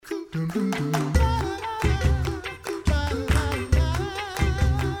You're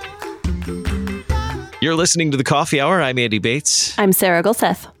listening to The Coffee Hour. I'm Andy Bates. I'm Sarah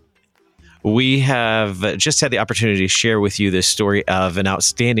Gulseth. We have just had the opportunity to share with you this story of an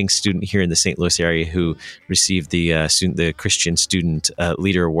outstanding student here in the St. Louis area who received the Christian Student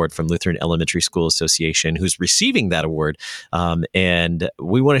Leader Award from Lutheran Elementary School Association, who's receiving that award. And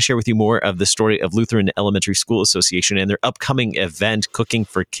we want to share with you more of the story of Lutheran Elementary School Association and their upcoming event, Cooking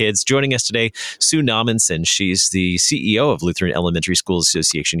for Kids. Joining us today, Sue Nahmensen. She's the CEO of Lutheran Elementary School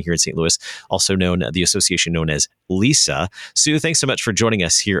Association here in St. Louis, also the association known as LESA. Sue, thanks so much for joining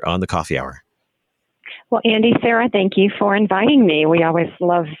us here on the Coffee Hour. Well, Andy, Sarah, thank you for inviting me. We always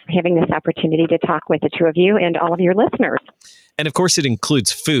love having this opportunity to talk with the two of you and all of your listeners. And of course, it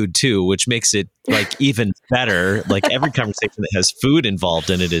includes food, too, which makes it even better. Like every conversation that has food involved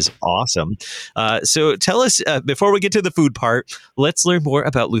in it is awesome. So tell us, before we get to the food part, let's learn more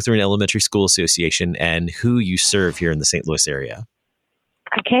about Lutheran Elementary School Association and who you serve here in the St. Louis area.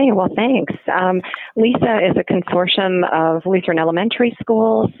 Okay, well, thanks. LESA is a consortium of Lutheran elementary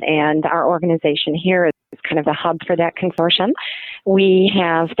schools, and our organization here is kind of the hub for that consortium. We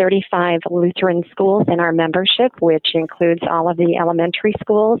have 35 Lutheran schools in our membership, which includes all of the elementary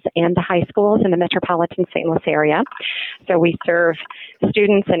schools and the high schools in the metropolitan St. Louis area. So we serve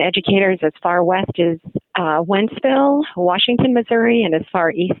students and educators as far west as Wentzville, Washington, Missouri, and as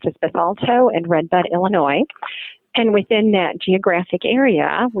far east as Bethalto and Red Bud, Illinois. And within that geographic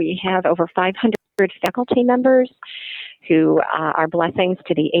area, we have over 500 faculty members who are blessings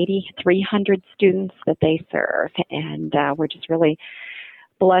to the 8,300 students that they serve. And we're just really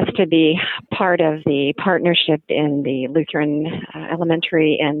blessed to be part of the partnership in the Lutheran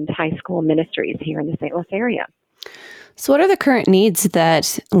elementary and high school ministries here in the St. Louis area. So what are the current needs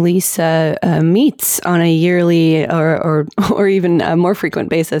that LESA meets on a yearly or even a more frequent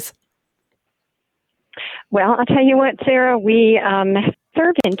basis? Well, I'll tell you what, Sarah, we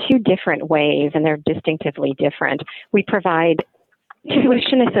serve in two different ways, and they're distinctively different. We provide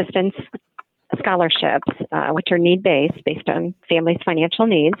tuition assistance scholarships, which are need-based, based on families' financial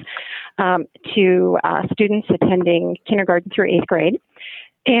needs, to students attending kindergarten through 8th grade.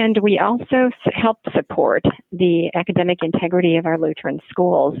 And we also help support the academic integrity of our Lutheran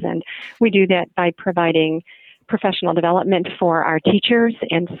schools, and we do that by providing professional development for our teachers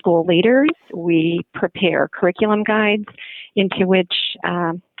and school leaders. We prepare curriculum guides into which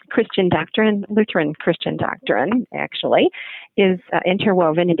Christian doctrine, Lutheran Christian doctrine, actually, is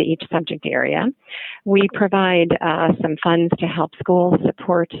interwoven into each subject area. We provide some funds to help schools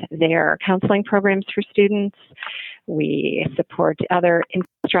support their counseling programs for students. We support other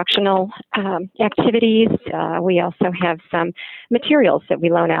instructional activities. We also have some materials that we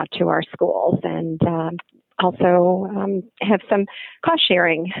loan out to our schools, and also have some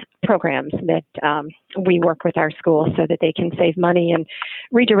cost-sharing programs that we work with our schools so that they can save money and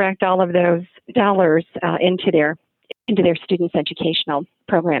redirect all of those dollars into their students' educational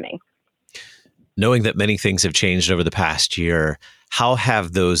programming. Knowing that many things have changed over the past year, how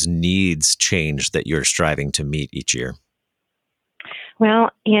have those needs changed that you're striving to meet each year? Well,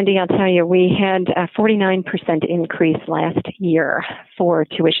 Andy, I'll tell you, we had a 49% increase last year for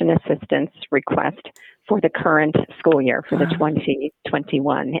tuition assistance request for the current school year, for the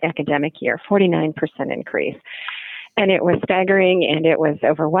 2021 academic year, 49% increase. And it was staggering and it was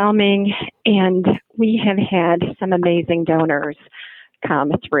overwhelming. And we have had some amazing donors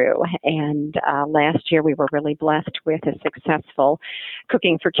come through. And last year we were really blessed with a successful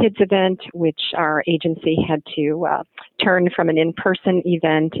Cooking for Kids event, which our agency had to turn from an in-person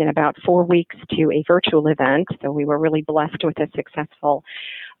event in about 4 weeks to a virtual event. So we were really blessed with a successful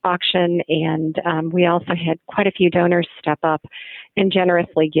auction, and we also had quite a few donors step up and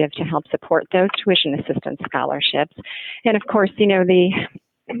generously give to help support those tuition assistance scholarships. And of course, you know, the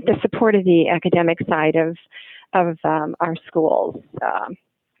support of the academic side of our schools,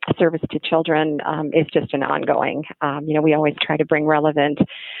 service to children is just an ongoing. We always try to bring relevant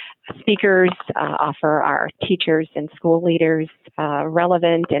speakers, offer our teachers and school leaders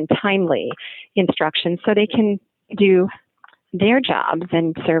relevant and timely instruction so they can do their jobs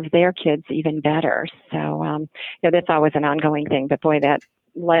and serve their kids even better. So, that's always an ongoing thing. But boy, that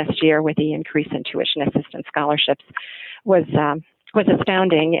last year with the increase in tuition assistance scholarships was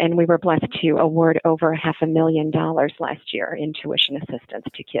astounding, and we were blessed to award over $500,000 last year in tuition assistance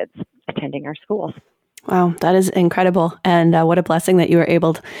to kids attending our schools. Wow, that is incredible. And what a blessing that you were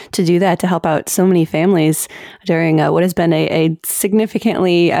able to do that to help out so many families during what has been a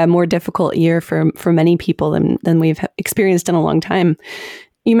significantly more difficult year for many people than we've experienced in a long time.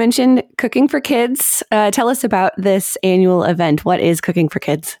 You mentioned Cooking for Kids. Tell us about this annual event. What is Cooking for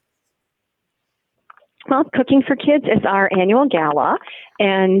Kids? Well, Cooking for Kids is our annual gala,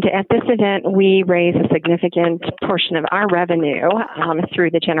 and at this event, we raise a significant portion of our revenue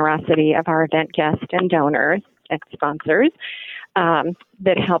through the generosity of our event guests and donors and sponsors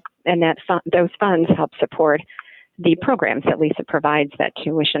that help, and those funds help support the programs that LESA provides, that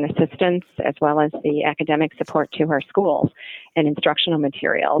tuition assistance, as well as the academic support to our schools and instructional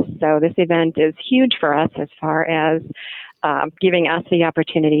materials. So this event is huge for us as far as giving us the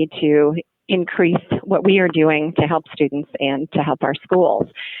opportunity to increase what we are doing to help students and to help our schools.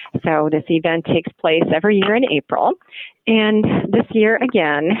 So this event takes place every year in April. And this year,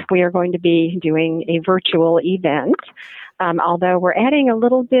 again, we are going to be doing a virtual event, although we're adding a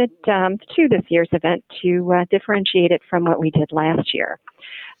little bit to this year's event to differentiate it from what we did last year.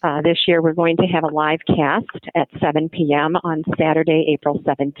 This year, we're going to have a live cast at 7 p.m. on Saturday, April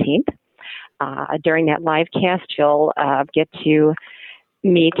 17th. During that live cast, you'll get to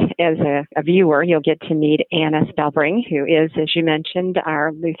meet, as a viewer, you'll get to meet Anna Spelbring, who is, as you mentioned,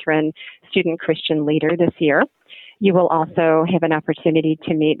 our Lutheran student Christian leader this year. You will also have an opportunity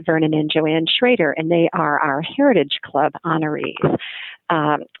to meet Vernon and Joanne Schrader, and they are our Heritage Club honorees.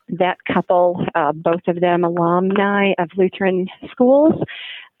 That couple, both of them alumni of Lutheran schools,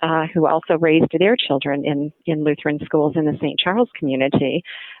 who also raised their children in Lutheran schools in the St. Charles community,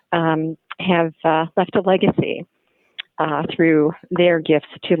 have left a legacy through their gifts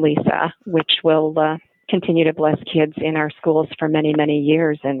to LESA, which will continue to bless kids in our schools for many, many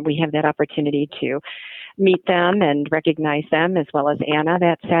years. And we have that opportunity to meet them and recognize them, as well as Anna,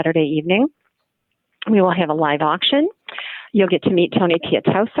 that Saturday evening. We will have a live auction. You'll get to meet Tony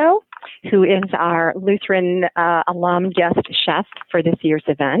Pietoso, who is our Lutheran alum guest chef for this year's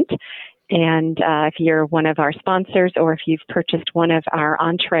event. And if you're one of our sponsors, or if you've purchased one of our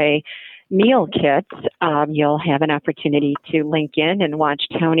entree meal kits, you'll have an opportunity to link in and watch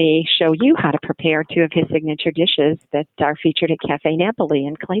Tony show you how to prepare two of his signature dishes that are featured at Cafe Napoli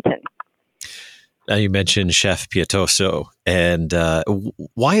in Clayton. Now, you mentioned Chef Pietoso, and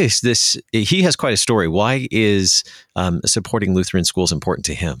why is this? He has quite a story. Why is supporting Lutheran schools important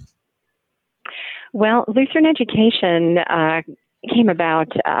to him? Well, Lutheran education came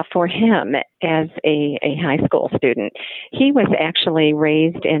about for him as a high school student. He was actually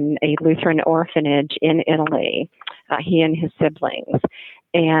raised in a Lutheran orphanage in Italy, he and his siblings.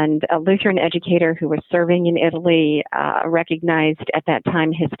 And a Lutheran educator who was serving in Italy recognized at that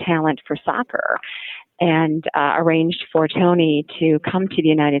time his talent for soccer and arranged for Tony to come to the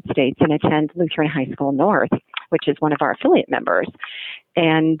United States and attend Lutheran High School North, which is one of our affiliate members.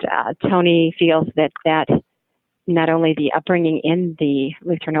 And Tony feels that not only the upbringing in the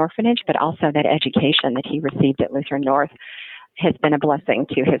Lutheran orphanage, but also that education that he received at Lutheran North has been a blessing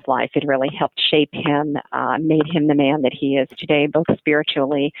to his life. It really helped shape him, made him the man that he is today, both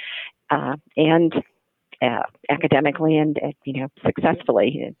spiritually and academically and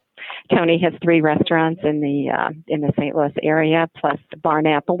successfully. Tony has 3 restaurants in the St. Louis area, plus Bar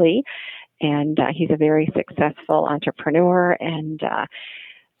Napoli, and he's a very successful entrepreneur, and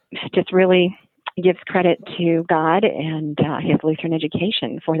just really gives credit to God and his Lutheran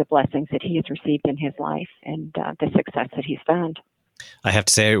education for the blessings that he has received in his life and the success that he's found. I have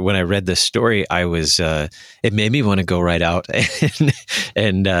to say, when I read this story, it made me want to go right out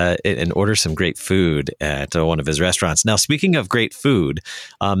and order some great food at one of his restaurants. Now, speaking of great food,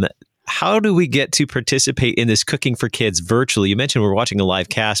 how do we get to participate in this Cooking for Kids virtually? You mentioned we're watching a live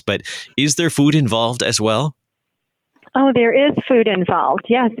cast, but is there food involved as well? Oh, there is food involved.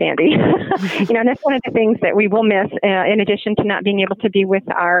 Yes, Andy. That's one of the things that we will miss, in addition to not being able to be with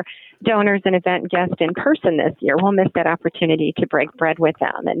our donors and event guests in person this year. We'll miss that opportunity to break bread with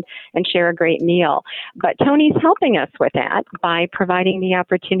them and share a great meal. But Tony's helping us with that by providing the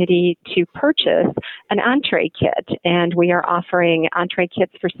opportunity to purchase an entree kit. And we are offering entree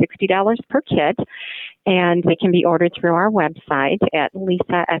kits for $60 per kit. And they can be ordered through our website at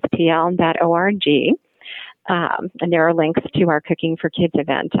lesaspl.org. And there are links to our Cooking for Kids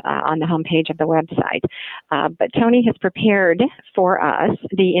event on the homepage of the website. But Tony has prepared for us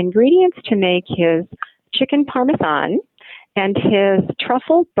the ingredients to make his chicken parmesan and his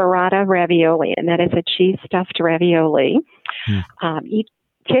truffle burrata ravioli, and that is a cheese-stuffed ravioli. Each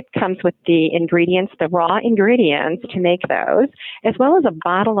kit comes with the ingredients, the raw ingredients to make those, as well as a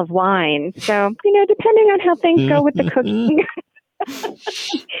bottle of wine. So, depending on how things go with the cooking,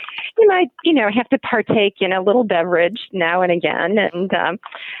 you might, have to partake in a little beverage now and again and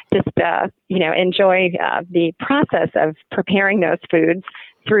enjoy the process of preparing those foods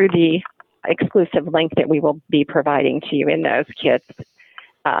through the exclusive link that we will be providing to you in those kits.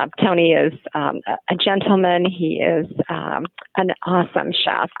 Tony is a gentleman. He is an awesome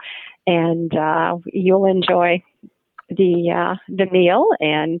chef. and you'll enjoy the meal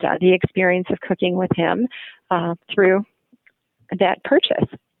and the experience of cooking with him through that purchase.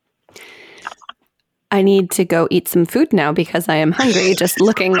 I need to go eat some food now because I am hungry just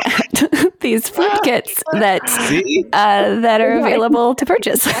looking at these food kits that are available to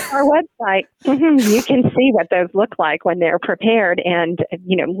purchase. On our website, you can see what those look like when they're prepared. And,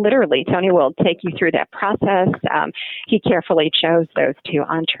 literally, Tony will take you through that process. He carefully chose those 2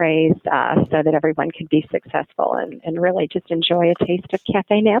 entrees so that everyone could be successful and really just enjoy a taste of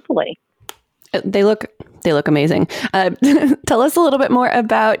Cafe Napoli. They look amazing. Tell us a little bit more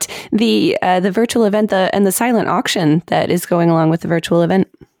about the virtual event and the silent auction that is going along with the virtual event.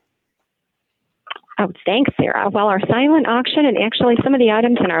 Oh, thanks, Sarah. Well, our silent auction and actually some of the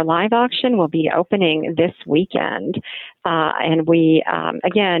items in our live auction will be opening this weekend. And we,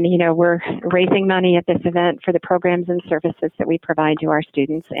 again, we're raising money at this event for the programs and services that we provide to our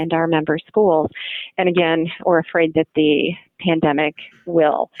students and our member schools. And again, we're afraid that the pandemic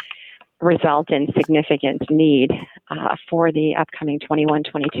will result in significant need for the upcoming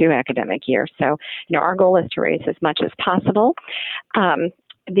 21-22 academic year. So, our goal is to raise as much as possible.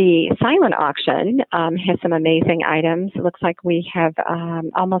 The silent auction has some amazing items. It looks like we have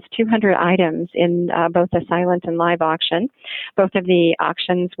almost 200 items in both the silent and live auction. Both of the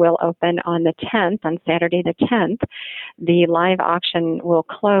auctions will open on the 10th, on Saturday the 10th. The live auction will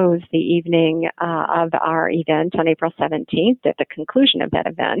close the evening of our event on April 17th at the conclusion of that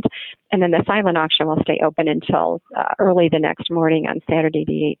event. And then the silent auction will stay open until early the next morning on Saturday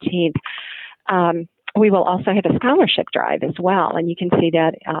the 18th. We will also have a scholarship drive as well, and you can see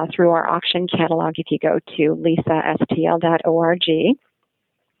that through our auction catalog if you go to lesastl.org.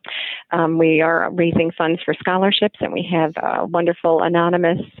 We are raising funds for scholarships, and we have a wonderful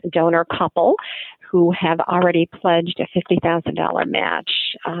anonymous donor couple who have already pledged a $50,000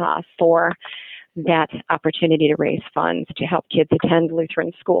 match for that opportunity to raise funds to help kids attend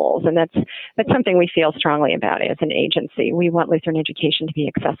Lutheran schools. And that's something we feel strongly about as an agency. We want Lutheran education to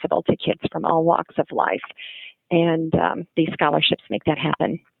be accessible to kids from all walks of life. And these scholarships make that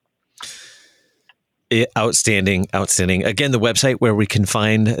happen. Outstanding. Again, the website where we can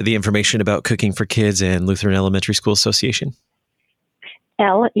find the information about Cooking for Kids and Lutheran Elementary School Association.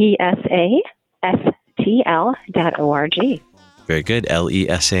 LESASTL.org. Very good.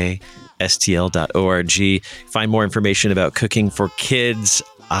 LESASTL.org. Find more information about Cooking for Kids.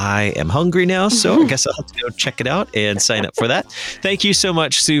 I am hungry now, so I guess I'll have to go check it out and sign up for that. Thank you so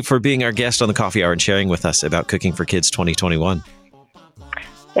much, Sue, for being our guest on the Coffee Hour and sharing with us about Cooking for Kids 2021.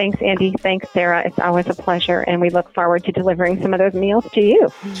 Thanks, Andy. Thanks, Sarah. It's always a pleasure, and we look forward to delivering some of those meals to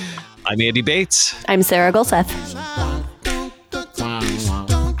you. I'm Andy Bates. I'm Sarah Golseth.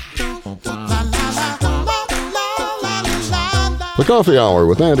 The Coffee Hour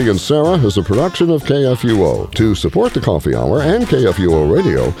with Andy and Sarah is a production of KFUO. To support the Coffee Hour and KFUO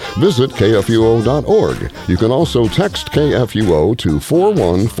Radio, visit KFUO.org. You can also text KFUO to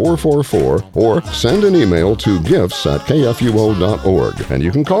 41444 or send an email to gifts@KFUO.org. And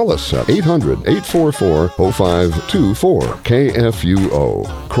you can call us at 800-844-0524. KFUO.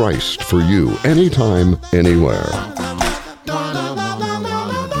 Christ for you, anytime, anywhere.